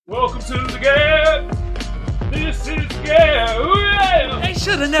Welcome to the G.A.B. This is G.A.B. Ooh, yeah. They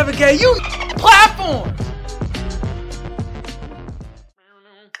should have never gave you platforms.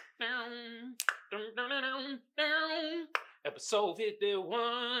 Episode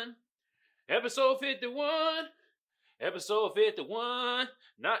 51. Episode 51. Episode 51.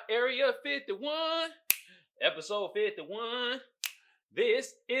 Not Area 51. Episode 51.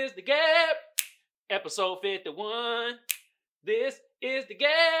 This is the G.A.B. Episode 51. This is the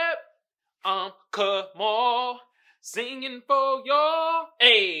G.A.B. I'm Kamal singing for y'all.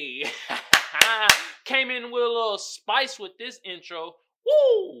 Hey, came in with a little spice with this intro.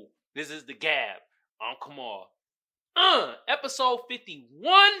 Woo! This is the G.A.B. I'm Kamal. Episode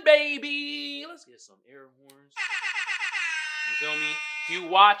 51, baby. Let's get some air horns. You feel me? If you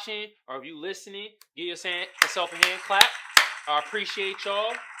watching or if you listening, give yourself a hand clap. I appreciate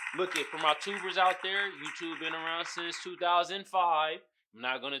y'all. Look it, for my tubers out there, YouTube been around since 2005. I'm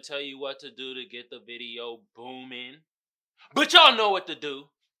not going to tell you what to do to get the video booming, but y'all know what to do.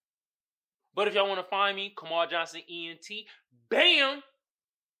 But if y'all want to find me, Kamal Johnson ENT, bam,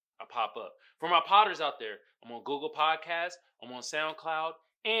 I pop up. For my potters out there, I'm on Google Podcasts, I'm on SoundCloud,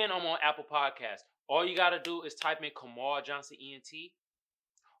 and I'm on Apple Podcasts. All you got to do is type in Kamal Johnson ENT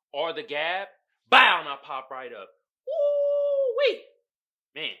or the G.A.B. Bow, and I pop right up. Woo-wee!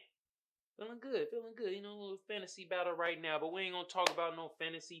 Man, feeling good. You know, a little fantasy battle right now, but we ain't gonna talk about no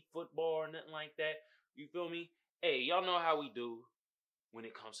fantasy football or nothing like that. You feel me? Hey, y'all know how we do when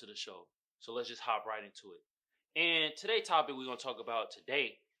it comes to the show. So let's just hop right into it. And today's topic we're gonna talk about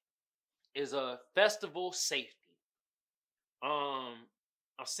today is festival safety. I'm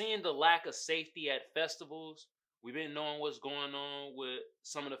seeing the lack of safety at festivals. We've been knowing what's going on with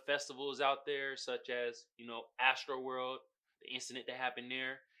some of the festivals out there, such as, you know, Astroworld, the incident that happened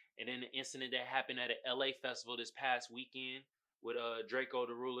there, and then the incident that happened at an LA festival this past weekend with Draco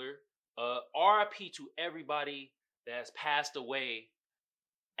the Ruler. RIP to everybody that has passed away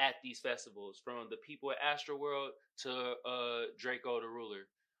at these festivals, from the people at Astroworld to Draco the Ruler.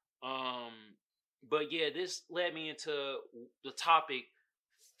 But yeah, this led me into the topic,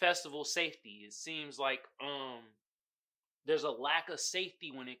 festival safety. It seems like there's a lack of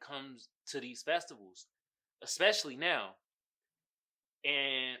safety when it comes to these festivals, especially now.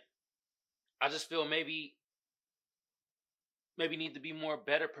 And I just feel maybe need to be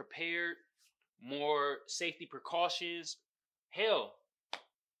better prepared, more safety precautions. Hell,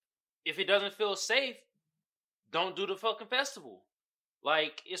 if it doesn't feel safe, don't do the fucking festival.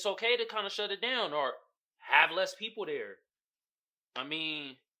 Like, it's okay to kind of shut it down or have less people there. I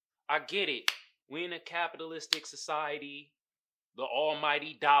mean, I get it. We in a capitalistic society, the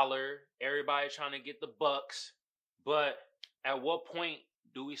almighty dollar, everybody trying to get the bucks. But at what point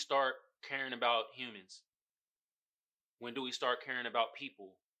do we start caring about humans? When do we start caring about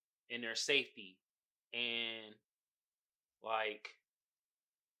people and their safety? And, like,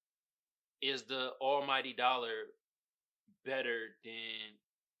 is the almighty dollar better than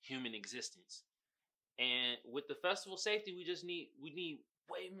human existence? And with the festival safety, we need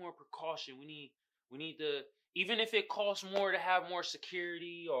way more precaution. We need to, even if it costs more to have more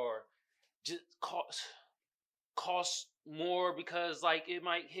security, or just costs more because, like, it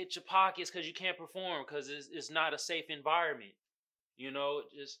might hit your pockets because you can't perform because it's not a safe environment. You know,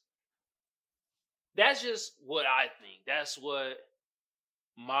 that's just what I think. That's what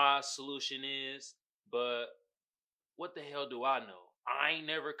my solution is. But what the hell do I know? I ain't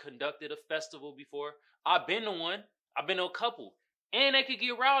never conducted a festival before. I've been to one. I've been to a couple. And they could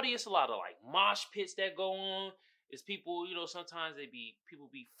get rowdy. It's a lot of, like, mosh pits that go on. It's people, you know, sometimes people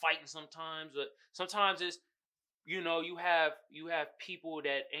be fighting sometimes. But sometimes it's, you know, you have people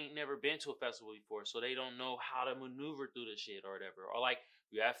that ain't never been to a festival before, so they don't know how to maneuver through the shit or whatever. Or, like,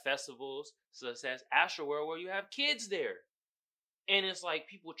 you have festivals such as Astroworld where you have kids there. And it's like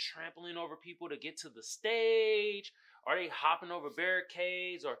people trampling over people to get to the stage, or they hopping over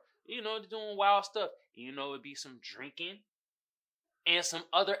barricades, or, you know, doing wild stuff. You know, it'd be some drinking and some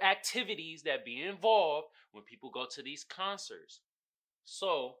other activities that be involved when people go to these concerts.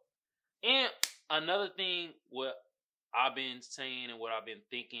 So, and another thing, what I've been saying and what I've been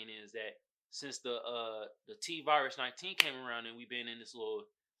thinking is that since the T-Virus 19 came around and we've been in this little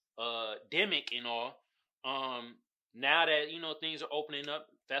demic and all, now that, you know, things are opening up,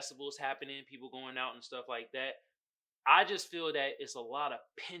 festivals happening, people going out and stuff like that, I just feel that it's a lot of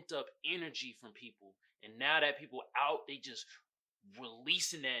pent-up energy from people. And now that people out, they just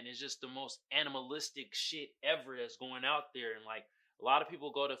releasing that, and it's just the most animalistic shit ever that's going out there. And, like, a lot of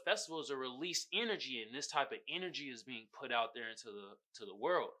people go to festivals to release energy, and this type of energy is being put out there into the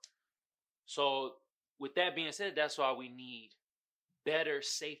world. So with that being said, that's why we need better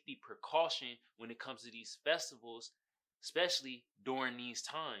safety precaution when it comes to these festivals, especially during these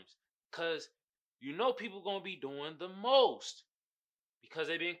times. Because you know people going to be doing the most because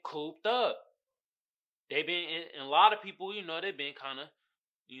they've been cooped up. They've been, and a lot of people, you know, they've been kind of,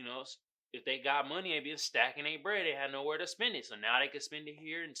 you know, if they got money, they've been stacking their bread. They had nowhere to spend it. So now they can spend it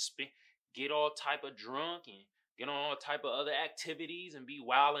here and get all type of drunk and get on all type of other activities and be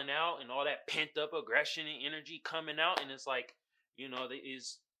wilding out and all that pent up aggression and energy coming out. And it's like, you know,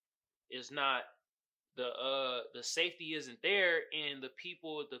 it's not, the safety isn't there, and the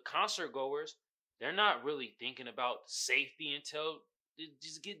people, the concert goers, they're not really thinking about safety until it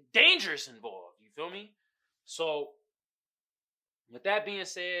just get dangerous involved. You feel me? So with that being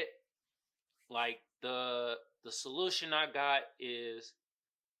said, like the solution I got is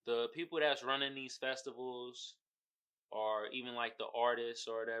the people that's running these festivals, or even like the artists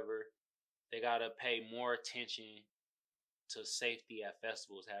or whatever, they gotta pay more attention to safety at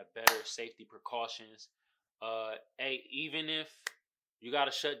festivals, have better safety precautions. Hey, even if you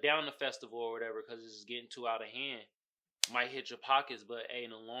gotta shut down the festival or whatever because it's getting too out of hand, might hit your pockets, but hey,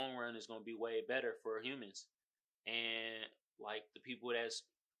 in the long run, it's gonna be way better for humans. And like the people that's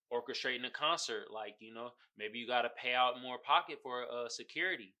orchestrating the concert, like, you know, maybe you gotta pay out more pocket for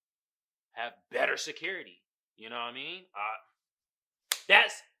security, have better security. You know what I mean?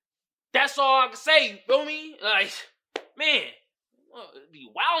 That's all I can say. You feel me? Like, man, be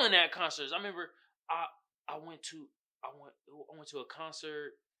wilding at concerts. I remember I went to a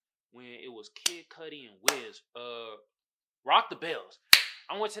concert when it was Kid Cudi and Wiz, Rock the Bells.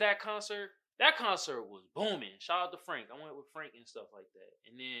 I went to that concert. That concert was booming. Shout out to Frank. I went with Frank and stuff like that.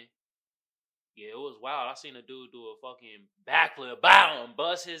 And then, yeah, it was wild. I seen a dude do a fucking backflip, bow, and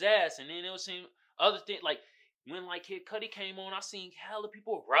bust his ass. And then it was some other thing, like when like Kid Cudi came on, I seen hella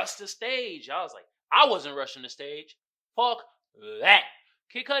people rush the stage. I was like, I wasn't rushing the stage. Fuck that.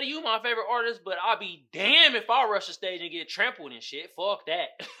 Kid Cudi, you my favorite artist, but I'll be damned if I rush the stage and get trampled and shit. Fuck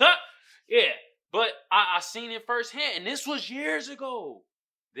that. Yeah, but I seen it firsthand, and this was years ago.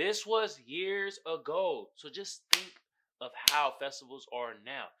 So just think of how festivals are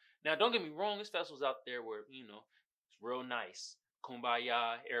now. Now, don't get me wrong, there's festivals out there where, you know, it's real nice.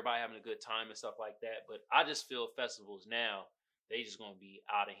 Kumbaya, everybody having a good time and stuff like that. But I just feel festivals now, they just gonna be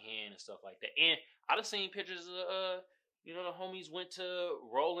out of hand and stuff like that. And I done seen pictures of you know, the homies went to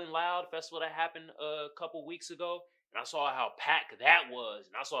Rolling Loud festival that happened a couple weeks ago, and I saw how packed that was,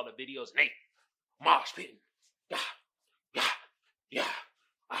 and I saw the videos, and they mosh pitting, yeah.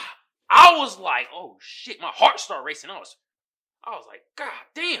 I was like, oh shit, my heart started racing. I was like, God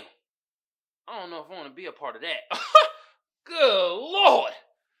damn, I don't know if I want to be a part of that. Good Lord,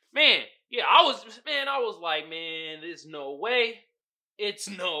 man. Yeah, I was like, man, there's no way. It's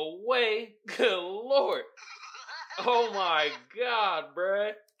no way. Good Lord. Oh my God,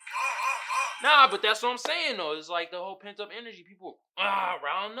 bruh. Nah, but that's what I'm saying though. It's like the whole pent up energy. People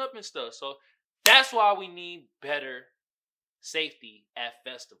rounding up and stuff. So that's why we need better safety at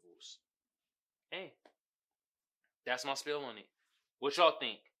festivals. Hey, that's my spill on it. What y'all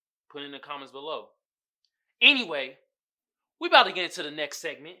think? Put it in the comments below. Anyway, we about to get into the next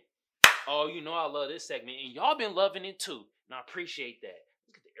segment. Oh, you know I love this segment, and y'all been loving it too, and I appreciate that.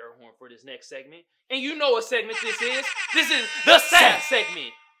 Let's get the air horn for this next segment. And you know what segment this is. This is the sad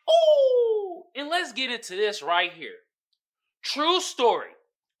segment. Ooh! And let's get into this right here. True story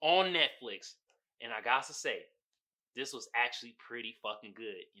on Netflix. And I got to say, this was actually pretty fucking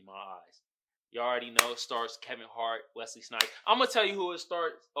good in my eyes. You already know it stars Kevin Hart, Wesley Snipes. I'm going to tell you who it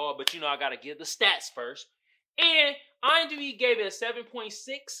stars, but you know I got to give the stats first. And IMDb gave it a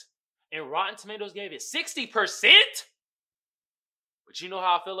 7.6, and Rotten Tomatoes gave it 60%. But you know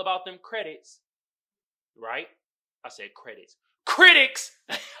how I feel about them credits, right? I said credits. Critics!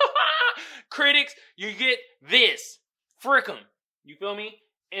 Critics, you get this. Frick 'em. You feel me?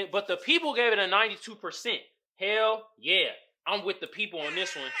 But the people gave it a 92%. Hell yeah. I'm with the people on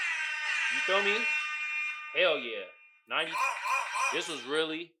this one. You feel me? Hell yeah. 90. This was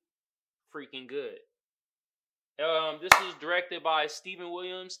really freaking good. This is directed by Stephen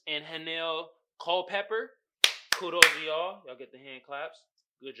Williams and Hanel Culpepper. Kudos to y'all. Y'all get the hand claps.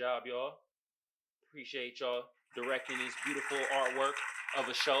 Good job, y'all. Appreciate y'all directing this beautiful artwork of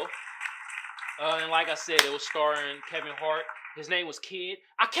a show. And like I said, it was starring Kevin Hart. His name was Kid.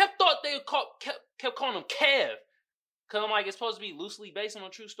 I thought they kept calling him Kev. Because I'm like, it's supposed to be loosely based on a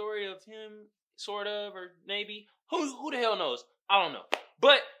true story of him, sort of, or maybe. Who the hell knows? I don't know.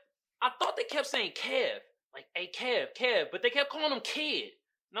 But I thought they kept saying Kev. Like, hey, Kev. But they kept calling him Kid.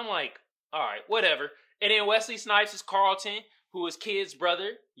 And I'm like, all right, whatever. And then Wesley Snipes is Carlton, who is Kid's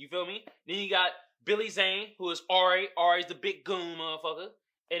brother. You feel me? Then you got Billy Zane, who is Ari. Ari's the big goon motherfucker.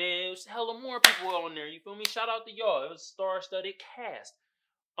 And then it was hella more people on there. You feel me? Shout out to y'all. It was a star-studded cast.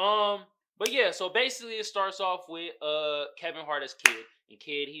 But yeah, so basically it starts off with Kevin Hart as Kid. And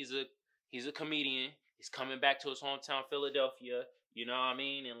Kid, he's a comedian. He's coming back to his hometown, Philadelphia. You know what I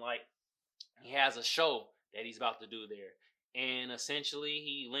mean? And like, he has a show that he's about to do there. And essentially,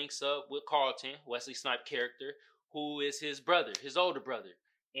 he links up with Carlton, Wesley Snipes' character, who is his brother, his older brother.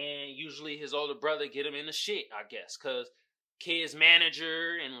 And usually his older brother get him in the shit, I guess, because Kid's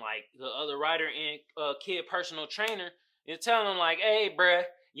manager and like the other writer and Kid personal trainer is telling him like, hey, bruh,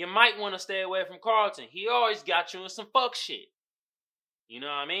 you might want to stay away from Carlton. He always got you in some fuck shit. You know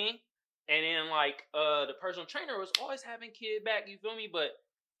what I mean? And then like the personal trainer was always having Kid back, you feel me? But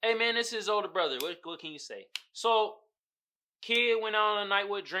hey man, this is his older brother. What can you say? So Kid went out on a night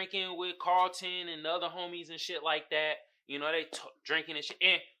with drinking with Carlton and the other homies and shit like that. You know, they drinking and shit.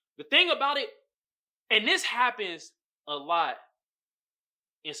 And the thing about it, and this happens a lot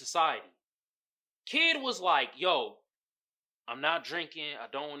in society. Kid was like, yo, I'm not drinking. I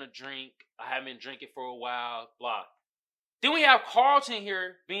don't want to drink. I haven't been drinking for a while. Blah. Then we have Carlton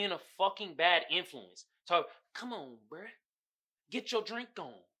here being a fucking bad influence. So, come on, bruh. Get your drink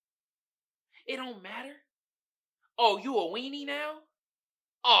on. It don't matter. Oh, you a weenie now?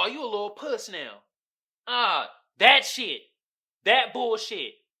 Oh, you a little puss now. That shit. That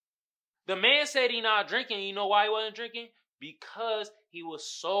bullshit. The man said he not drinking. You know why he wasn't drinking? Because he was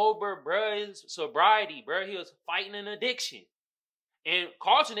sober, bruh. His sobriety, bruh. He was fighting an addiction. And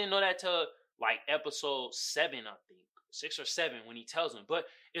Carlton didn't know that till like episode 7, I think. 6 or 7 when he tells him. But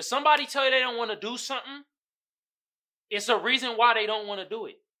if somebody tell you they don't want to do something, it's a reason why they don't want to do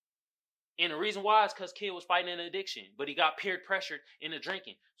it. And the reason why is because Kid was fighting an addiction. But he got peer pressured into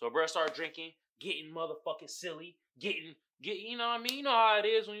drinking. So bro started drinking, getting motherfucking silly, getting, you know what I mean? You know how it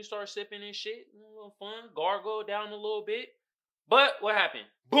is when you start sipping and shit. A little fun, gargle down a little bit. But what happened?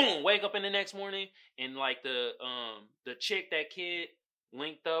 Boom, wake up in the next morning and like the chick that Kid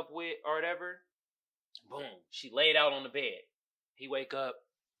linked up with or whatever, boom, she laid out on the bed. He wake up,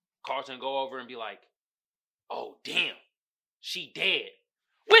 Carlton go over and be like, oh damn, she dead.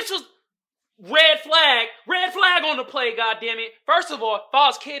 Which was red flag on the play, goddammit. First of all, if I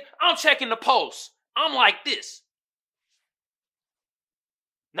was Kid, I'm checking the post. I'm like this.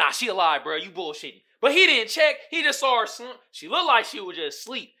 Nah, she alive, bro. You bullshitting. But he didn't check. He just saw her slump. She looked like she was just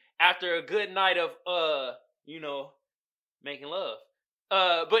asleep after a good night of, making love.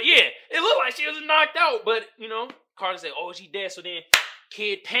 But yeah, it looked like she was knocked out. But, Carter said, oh, she dead. So then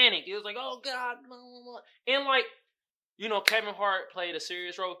Kid panicked. He was like, oh, God. And like, Kevin Hart played a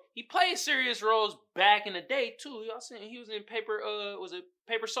serious role. He played serious roles back in the day, too. Y'all seen he was in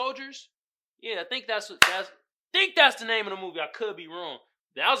Paper Soldiers? Yeah, I think that's the name of the movie. I could be wrong.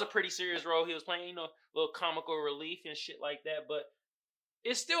 That was a pretty serious role he was playing, little comical relief and shit like that. But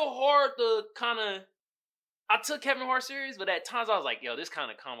it's still hard to kind of... I took Kevin Hart serious, but at times I was like, yo, this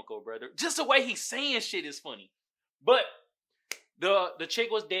kind of comical, brother. Just the way he's saying shit is funny. But the chick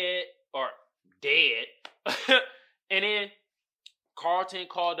was dead. And then Carlton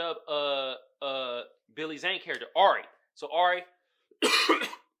called up Billy Zane character, Ari. So Ari,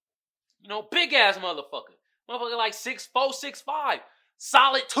 big ass motherfucker. Motherfucker like 6'4", 6'5".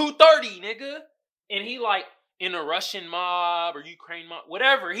 Solid 230, nigga. And he like in a Russian mob or Ukraine mob,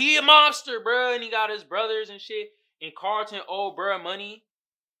 whatever. He a mobster, bro. And he got his brothers and shit. And Carlton owed bro money.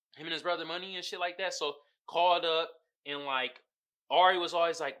 Him and his brother money and shit like that. So called up and like Ari was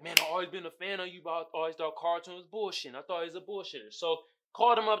always like, man, I've always been a fan of you, but I always thought Carlton was bullshit. I thought he was a bullshitter. So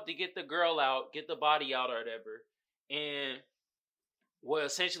called him up to get the girl out, get the body out or whatever. And what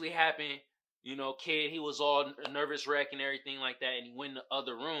essentially happened, Kid, he was all nervous wreck and everything like that. And he went in the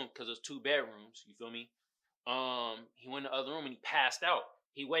other room because there's 2 bedrooms. You feel me? He went in the other room and he passed out.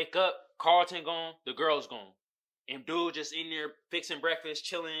 He wake up, Carlton gone, the girl's gone. And dude just in there fixing breakfast,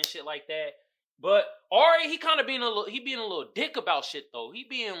 chilling and shit like that. But Ari, he kind of being a little dick about shit though. He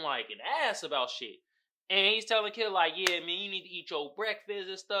being like an ass about shit. And he's telling Kid like, yeah, man, you need to eat your breakfast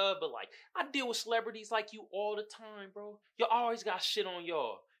and stuff. But like, I deal with celebrities like you all the time, bro. You always got shit on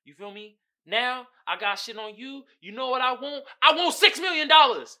y'all. You feel me? Now, I got shit on you. You know what I want? I want $6 million.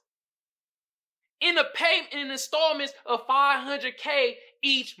 In installments of $500K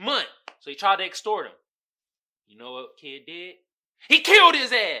each month. So he tried to extort him. You know what Kid did? He killed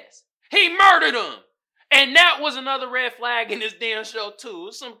his ass. He murdered him. And that was another red flag in this damn show too.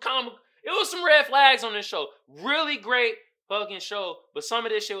 It was some red flags on this show. Really great fucking show. But some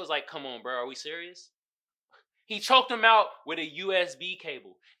of this shit was like, come on, bro, are we serious? He choked him out with a USB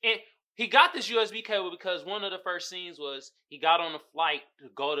cable. And he got this USB cable because one of the first scenes was he got on a flight to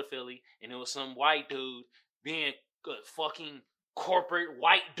go to Philly, and it was some white dude being a fucking corporate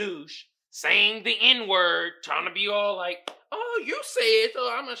white douche saying the N-word, trying to be all like, oh, you say it, so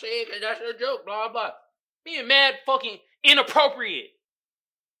I'm gonna say it because that's a joke, blah, blah. Being mad fucking inappropriate.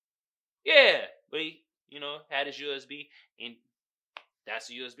 Yeah, but he, had his USB, and that's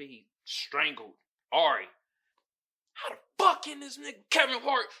the USB. He strangled Ari. How the fuck can this nigga Kevin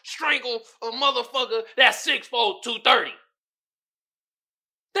Hart strangle a motherfucker that's 6'4", 230?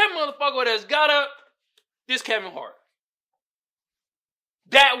 That motherfucker that's got up, this Kevin Hart.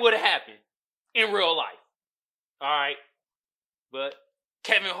 That would have happened in real life. Alright? But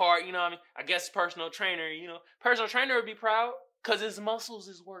Kevin Hart, you know what I mean? I guess personal trainer, personal trainer would be proud because his muscles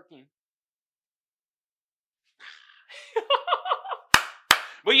is working.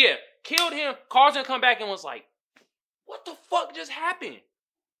 But yeah, killed him. Carlton come back and was like, what the fuck just happened?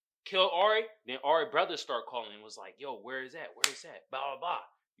 Killed Ari. Then Ari brothers start calling and was like, yo, where is that? Where is that? Blah, blah, blah.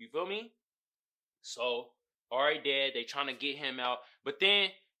 You feel me? So, Ari dead. They trying to get him out. But then,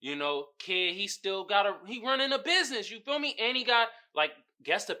 kid, he running a business. You feel me? And he got, like,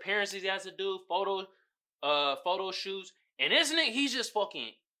 guest appearances he has to do, photo shoots. And isn't it? He's just fucking,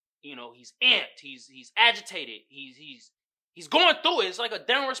 he's amped. He's agitated. He's going through it. It's like a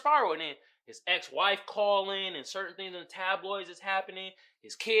downward spiral. And then his ex-wife calling and certain things in the tabloids is happening.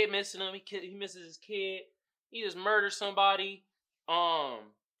 His kid missing him. He misses his kid. He just murdered somebody. And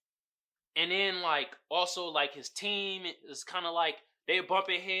then like also like his team is kind of like they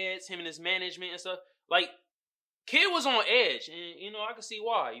bumping heads. Him and his management and stuff. Like kid was on edge, and I can see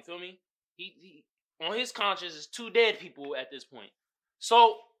why. You feel me? He on his conscience is 2 dead people at this point.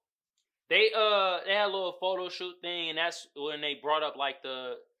 So. They had a little photo shoot thing, and that's when they brought up like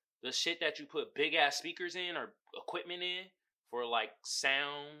the shit that you put big ass speakers in or equipment in for like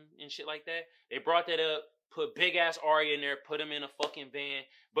sound and shit like that. They brought that up, put big ass Ari in there, put him in a fucking van.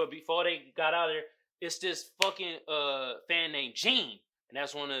 But before they got out of there, it's this fucking fan named Gene, and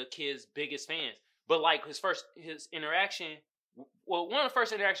that's one of the kid's biggest fans. But like his interaction, well, one of the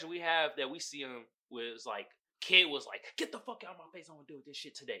first interactions we have that we see him was like kid was like, get the fuck out of my face, I'm gonna do this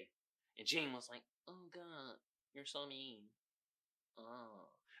shit today. And Gene was like, oh God, you're so mean. Oh.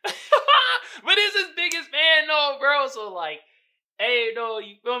 But it's his biggest fan though, bro. So like, hey, no,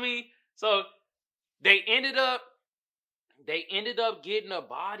 you feel me? So they ended up getting a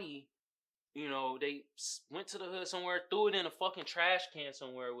body. They went to the hood somewhere, threw it in a fucking trash can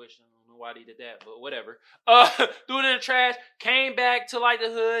somewhere, which I don't know why they did that, but whatever. Threw it in the trash, came back to like the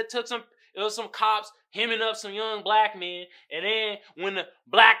hood, it was some cops hemming up some young black men, and then when the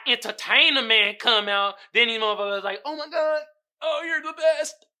black entertainer man come out, then these motherfuckers was like, oh my God, oh, you're the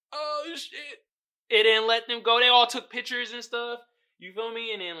best, oh shit. It didn't let them go. They all took pictures and stuff, you feel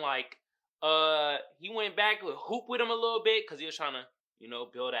me? And then like, he went back with hoop with him a little bit, because he was trying to,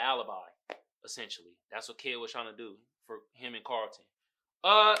 build an alibi, essentially. That's what Kid was trying to do for him and Carlton.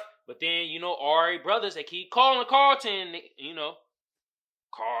 But then, Ari brothers, they keep calling Carlton,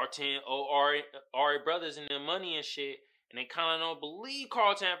 Carlton, Ari brothers and their money and shit. And they kind of don't believe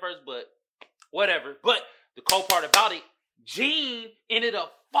Carlton at first, but whatever. But the cool part about it, Gene ended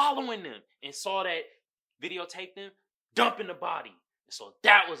up following them and saw that videotape them dumping the body. And so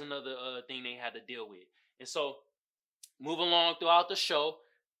that was another thing they had to deal with. And so moving along throughout the show,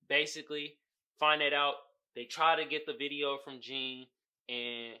 basically find that out. They try to get the video from Gene.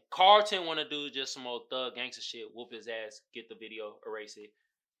 And Carlton want to do just some old thug gangster shit, whoop his ass, get the video, erase it.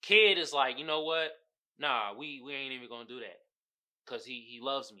 Kid is like, you know what? Nah, we ain't even gonna do that. Cause he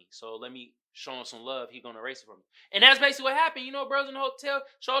loves me. So let me show him some love. He gonna erase it from me. And that's basically what happened. Brothers in the hotel,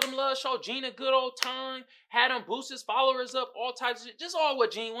 showed him love, showed Gene a good old time, had him boost his followers up, all types of shit. Just all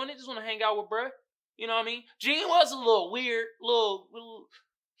what Gene wanted. Just want to hang out with bruh. You know what I mean? Gene was a little weird,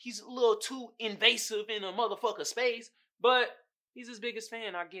 he's a little too invasive in a motherfucker space, but he's his biggest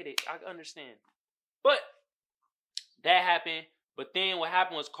fan. I get it. I understand. But that happened. But then what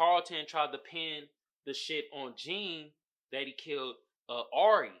happened was Carlton tried to pin the shit on Gene that he killed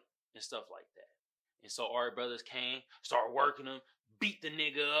Ari and stuff like that. And so Ari brothers came, started working him, beat the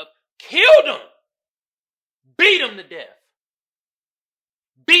nigga up, killed him, beat him to death.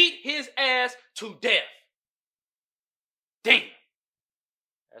 Beat his ass to death. Damn.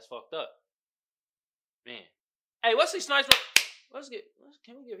 That's fucked up. Man. Hey, Wesley Snipes.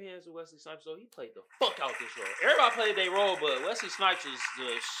 Can we give hands to Wesley Snipes? So he played the fuck out this role. Everybody played their role, but Wesley Snipes is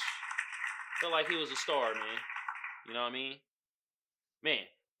felt like he was a star, man. You know what I mean? Man.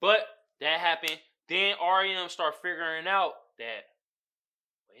 But that happened. Then R.E.M. start figuring out that,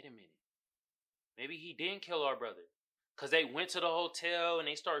 wait a minute, maybe he didn't kill our brother. because they went to the hotel and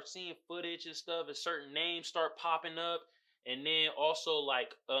they start seeing footage and stuff, and certain names start popping up. And then also,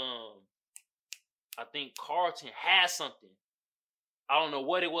 like, I think Carlton had something. I don't know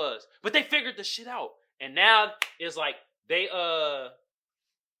what it was, but they figured the shit out. And now it's like they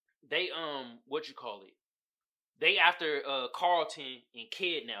what you call it? They after Carlton and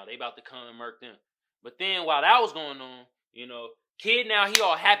Kid now. They about to come and murk them. But then while that was going on, you know, Kid now he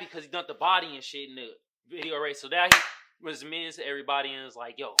all happy because he done the body and shit in the video race. So now he was mean to everybody and was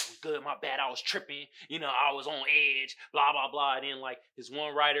like, yo, it was good, my bad, I was tripping, you know, I was on edge, blah, blah, blah. And then, like, his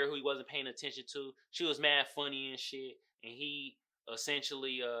one writer who he wasn't paying attention to, she was mad funny and shit. And he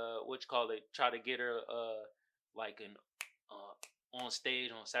essentially, try to get her, like, on stage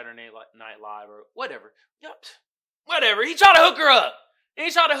on Saturday Night Live or whatever. Yep. Whatever. He tried to hook her up. And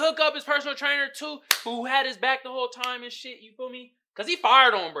he tried to hook up his personal trainer, too, who had his back the whole time and shit, you feel me? Because he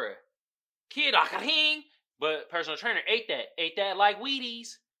fired on bruh. Kid, akahing. But personal trainer ate that like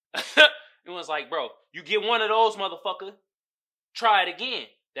Wheaties. It was like, bro, you get one of those, motherfucker. Try it again.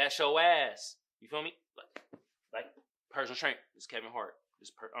 That's your ass. You feel me? Like personal trainer. It's Kevin Hart.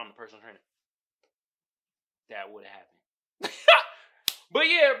 I'm the personal trainer. That would have happened. But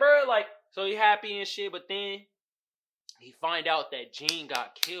yeah, bro, like, so he happy and shit. But then he find out that Gene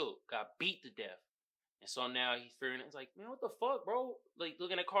got killed, got beat to death. And so now he's fearing it. It's like, man, what the fuck, bro? Like,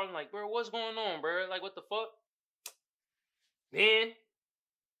 looking at Carlton like, bro, what's going on, bro? Like, what the fuck? Then,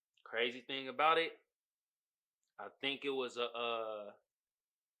 crazy thing about it, I think it was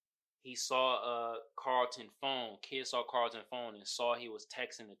he saw Carlton phone. Kid saw Carlton phone and saw he was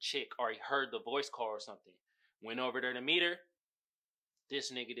texting a chick, or he heard the voice call or something. Went over there to meet her.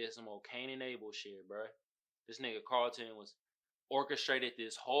 This nigga did some old Cain and Abel shit, bro. This nigga Carlton was orchestrated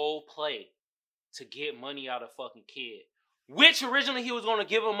this whole play to get money out of fucking Kid. Which originally he was going to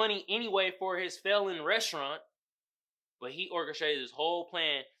give him money anyway for his failing restaurant. But he orchestrated this whole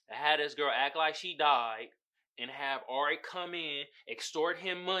plan to have this girl act like she died and have Ari come in, extort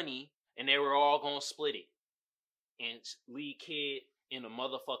him money, and they were all going to split it. And leave Kid in the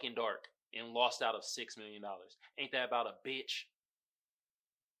motherfucking dark and lost out of $6 million. Ain't that about a bitch?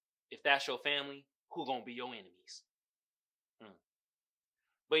 If that's your family, who gonna be your enemies?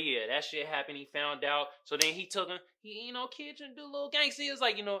 But yeah, that shit happened. He found out. So then he took him. Kid trying to do a little gangster. He was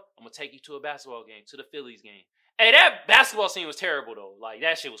like, I'm gonna take you to a basketball game, to the Phillies game. Hey, that basketball scene was terrible though. Like,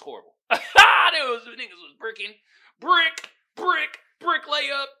 that shit was horrible. Niggas was bricking, brick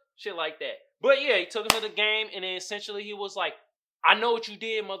layup, shit like that. But yeah, he took him to the game, and then essentially he was like, I know what you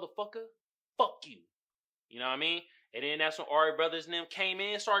did, motherfucker. Fuck you. You know what I mean? And then that's when Ari Brothers and them came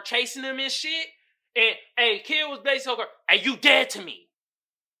in, started chasing them and shit. And, hey, Kid was basically, hey, you dead to me.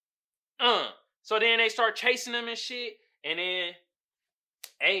 So then they start chasing them and shit. And then,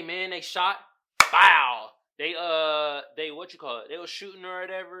 hey, man, they shot. Wow. They what you call it? They was shooting or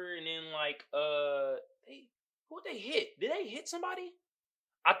whatever. And then, like, who'd they hit? Did they hit somebody?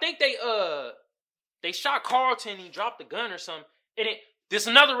 I think they shot Carlton. He dropped the gun or something. And this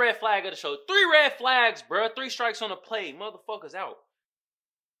another red flag of the show. 3 red flags, bro. 3 strikes on the play. Motherfuckers out.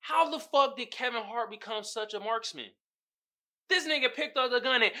 How the fuck did Kevin Hart become such a marksman? This nigga picked up the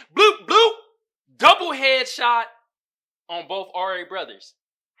gun and bloop, bloop, double headshot on both RA brothers.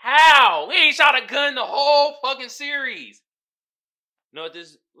 How? We ain't shot a gun the whole fucking series. You know what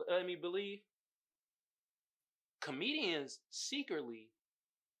this let me believe? Comedians secretly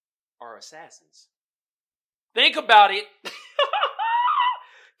are assassins. Think about it.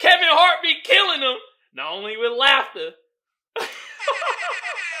 Kevin Hart be killing them, not only with laughter.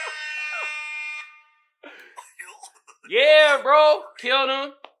 Yeah, bro. Killed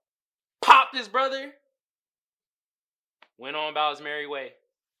him. Popped his brother. Went on about his merry way.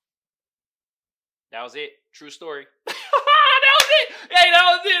 That was it. True story. That was it. Hey, that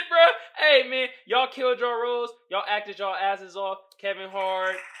was it, bro. Hey, man. Y'all killed your roles. Y'all acted y'all asses off. Kevin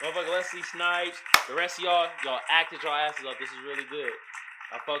Hart, motherfucker Wesley Snipes. The rest of y'all acted y'all asses off. This is really good.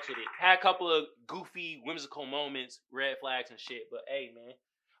 I fucks with it. Had a couple of goofy, whimsical moments, red flags and shit. But hey, man,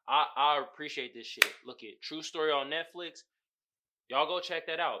 I appreciate this shit. Look at True Story on Netflix. Y'all go check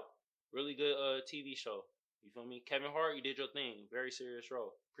that out. Really good TV show. You feel me? Kevin Hart, you did your thing. Very serious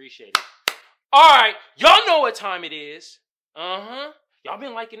role. Appreciate it. Alright, y'all know what time it is. Y'all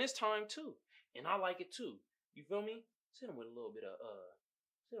been liking this time too. And I like it too. You feel me? Sit him with a little bit of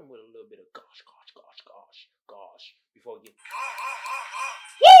gosh. Before we get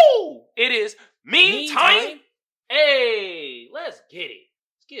woo! It is meme time. Hey, let's get it.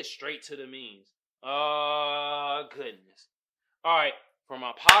 Let's get straight to the memes. Goodness. Alright, for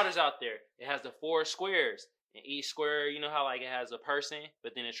my potters out there, it has the 4 squares. And each square, you know how like it has a person,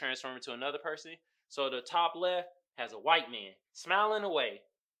 but then it transforms into another person. So the top left, has a white man smiling away.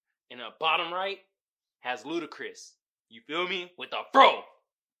 And the bottom right has Ludacris. You feel me? With the fro.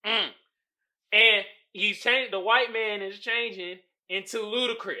 And the white man is changing into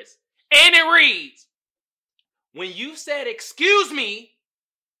Ludacris. And it reads, when you said excuse me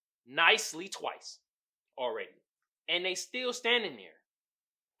nicely twice already. And they still standing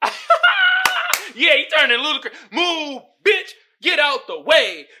there. Yeah, he turned into Ludacris. Move, bitch. Get out the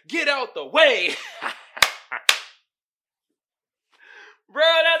way. Get out the way. Bro,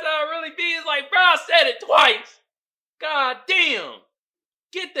 that's how it really be. It's like, bro, I said it twice. God damn.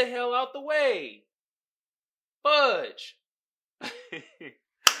 Get the hell out the way. Fudge.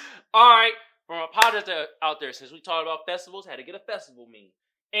 All right. For my potters out there, since we talked about festivals, had to get a festival meme.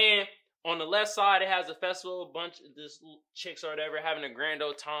 And on the left side, it has a festival, a bunch of this chicks or whatever having a grand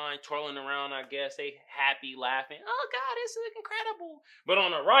old time, twirling around, I guess. They happy, laughing. Oh, God, this is incredible. But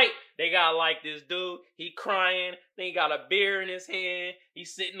on the right, they got like this dude. He crying. Then he got a beer in his hand.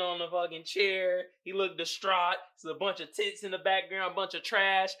 He's sitting on the fucking chair. He looked distraught. There's a bunch of tits in the background, a bunch of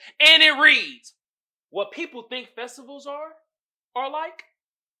trash. And it reads, what people think festivals are like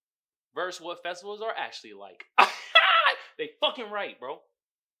versus what festivals are actually like. They fucking right, bro.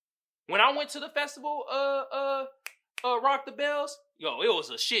 When I went to the festival, Rock the Bells, yo, it was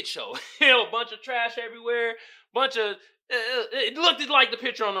a shit show. A bunch of trash everywhere. It looked like the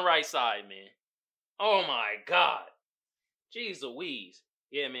picture on the right side, man. Oh my God. Jeez Louise.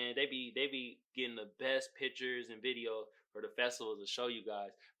 Yeah, man, they be getting the best pictures and video for the festivals to show you guys,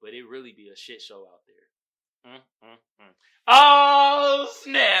 but it really be a shit show out there. Oh,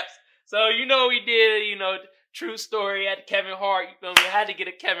 snaps. So, we did, true story at Kevin Hart. You feel me? I had to get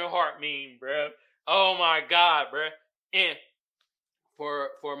a Kevin Hart meme, bro. Oh my God, bro. And for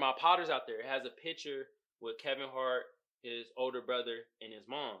my potters out there, it has a picture with Kevin Hart, his older brother, and his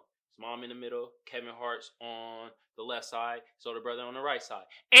mom. His mom in the middle, Kevin Hart's on the left side, his older brother on the right side.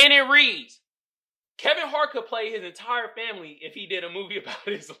 And it reads, Kevin Hart could play his entire family if he did a movie about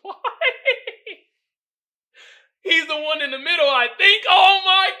his wife. He's the one in the middle, I think. Oh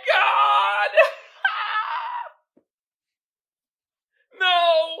my God.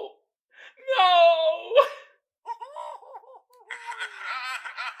 No.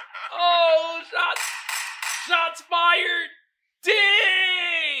 Oh, shots fired.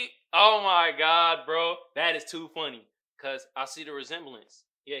 Dang. Oh my God, bro. That is too funny. Cause I see the resemblance.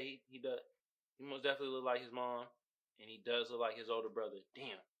 Yeah, he does. He most definitely look like his mom. And he does look like his older brother.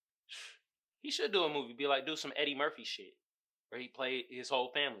 Damn. He should do a movie. Do some Eddie Murphy shit. Where he played his whole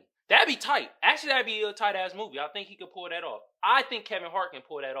family. That'd be tight. Actually, that'd be a tight-ass movie. I think he could pull that off. I think Kevin Hart can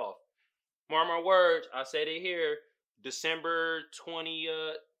pull that off. Mark my words. I said it here. December,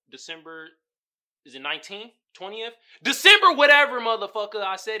 is it 19th? 20th? December whatever, motherfucker.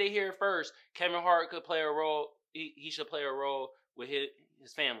 I said it here first. Kevin Hart could play a role. He should play a role with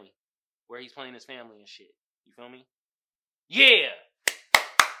his family. Where he's playing his family and shit. You feel me? Yeah!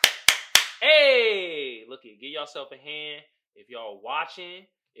 Hey! Look it. Give yourself a hand. If y'all watching,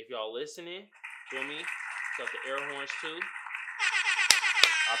 if y'all listening, feel me? Got the air horns too.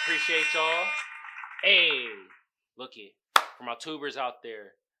 I appreciate y'all. Hey! Look it. For my tubers out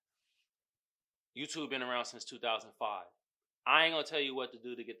there, YouTube been around since 2005. I ain't gonna tell you what to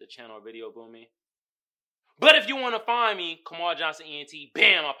do to get the channel or video booming. But if you want to find me, Kamal Johnson ENT,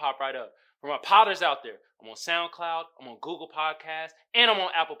 bam, I pop right up. For my potters out there, I'm on SoundCloud, I'm on Google Podcasts, and I'm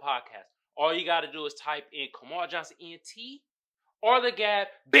on Apple Podcasts. All you gotta do is type in Kamal Johnson ENT or the G.A.B,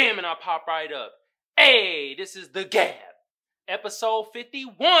 bam, and I pop right up. Hey, this is the G.A.B, episode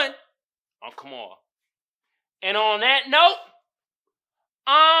 51. I'm Kamal. And on that note,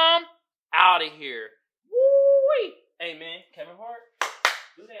 I'm out of here. Woo-wee. Hey, man, Kevin Hart,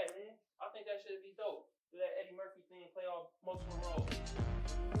 do that, man. I think that should be dope. Do that Eddie Murphy thing, play all multiple roles.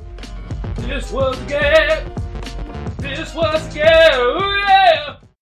 This was the G.A.B. This was the G.A.B. Ooh, yeah.